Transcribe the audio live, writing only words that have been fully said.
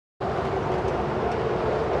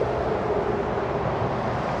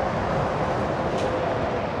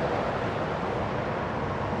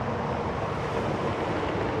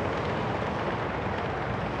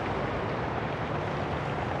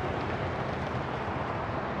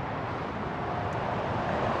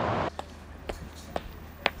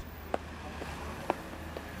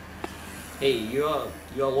Hey, you a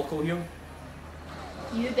local here?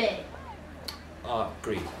 You bet.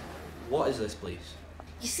 Great. What is this place?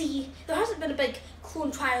 You see, there hasn't been a big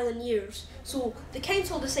clone trial in years, so the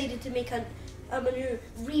council decided to make a new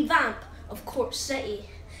revamp of Court City.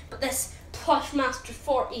 But this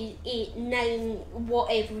Plushmaster231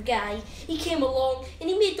 whatever guy, he came along and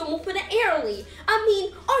he made them open it early. I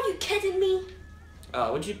mean, are you kidding me?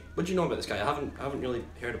 What do you know about this guy? I haven't really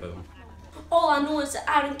heard about him. All I know is that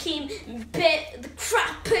Aaron came and bit the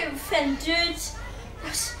crap out of him, dude.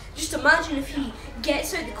 Just imagine if he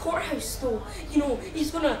gets out the courthouse though. You know,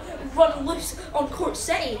 he's gonna run loose on Court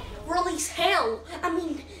City, release hell. I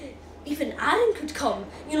mean, even Aaron could come,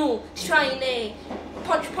 you know, to try and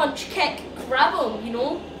punch, kick, grab him, you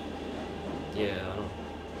know. Yeah, I know.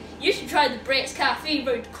 You should try the Brett's Cafe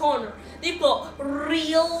round the corner. They've got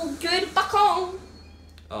real good bacon.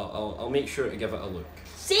 I'll make sure to give it a look.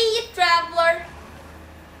 See you, traveller.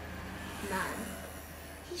 Man,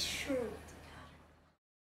 he's sure.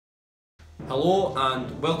 Hello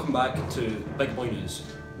and welcome back to Big Boy News.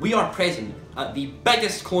 We are present at the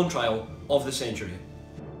biggest clone trial of the century.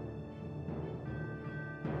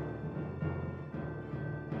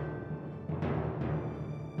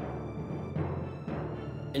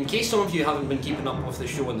 In case some of you haven't been keeping up with the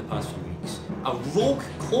show in the past few weeks, a rogue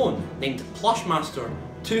clone named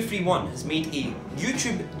Plushmaster231 has made a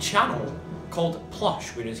YouTube channel called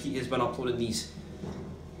Plush, where he has been uploading these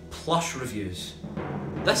plush reviews.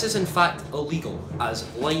 This is in fact illegal, as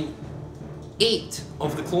line 8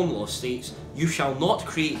 of the clone law states, "You shall not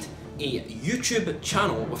create a YouTube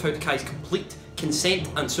channel without Kai's complete consent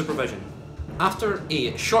and supervision." After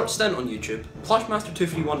a short stint on YouTube,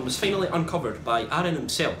 Plushmaster231 was finally uncovered by Aaron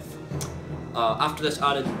himself. After this,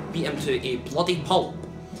 Aaron beat him to a bloody pulp,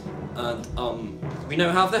 and we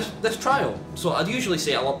now have this trial. So I'd usually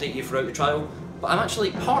say I'll update you throughout the trial, but I'm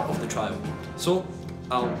actually part of the trial, so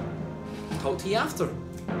I'll talk to you after.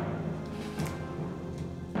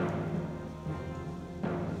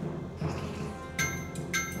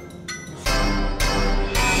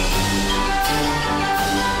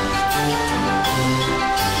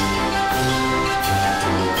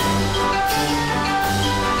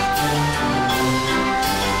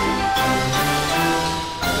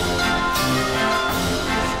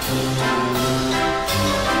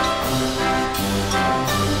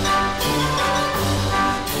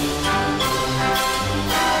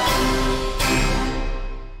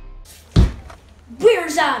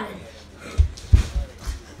 Where's Aaron?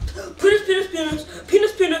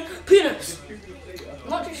 Penis. I'm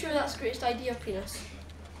not too sure that's the greatest idea, Penis.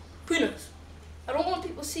 I don't want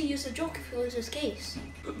people to see you as a joke if you lose this case.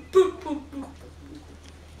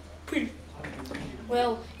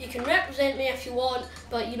 Well, you can represent me if you want,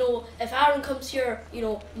 but you know, if Aaron comes here, you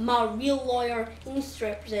know, my real lawyer, he needs to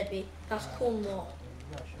represent me. That's clone law.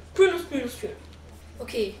 Penis.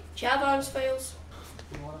 Okay, do you have Aaron's files?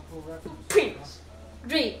 Penis.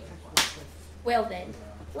 Great. Well then,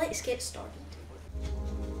 let's get started.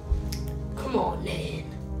 Come on then.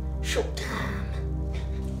 Showtime.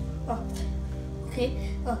 Oh, okay.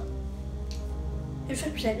 Who's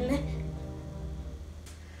representing me?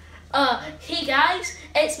 Hey guys,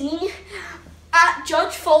 it's me,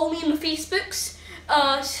 @Judge. Follow me on the Facebooks.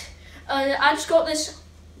 I just got this.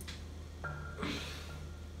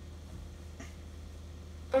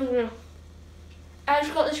 I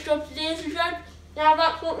just got this job today as a judge. Now I've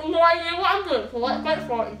absolutely no idea what I'm doing, so let's get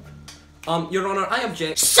started. Your Honour, I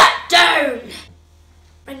object. Sit down!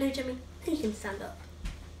 Right now, Jimmy, you can stand up.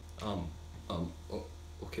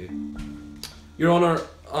 Okay. Your Honour,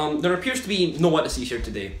 there appears to be no witnesses here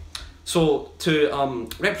today. So, to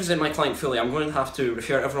represent my client fully, I'm going to have to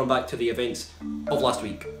refer everyone back to the events of last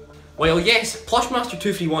week. While yes,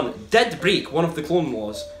 Plushmaster231 did break one of the clone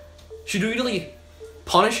laws, should we really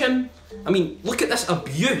punish him? I mean, look at this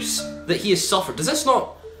abuse that he has suffered. Does this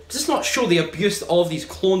not show the abuse that all of these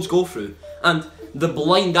clones go through, and the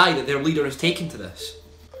blind eye that their leader has taken to this?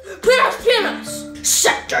 Penis!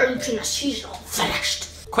 Sit down, Penis, he's not finished.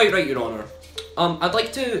 Quite right, Your Honour. I'd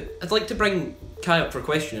like to bring Kai up for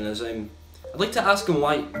questioning, as I'd like to ask him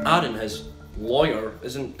why Aaron, his lawyer,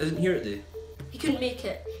 isn't here today. He couldn't make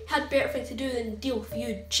it. He had better things to do than deal with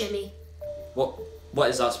you, Jimmy. What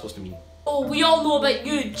is that supposed to mean? Oh, we all know about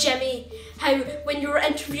you, Jimmy. How when you were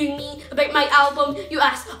interviewing me about my album, you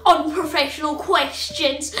asked unprofessional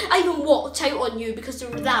questions. I even walked out on you because they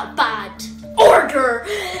were that bad. Order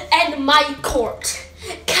in my court.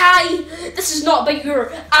 Kai, this is not about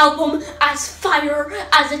your album as fire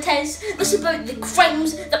as it is. This is about the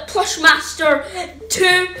crimes that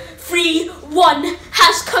Plushmaster231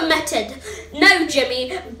 has committed. Now,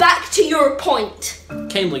 Jimmy, back to your point.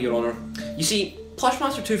 Kindly, Your Honour.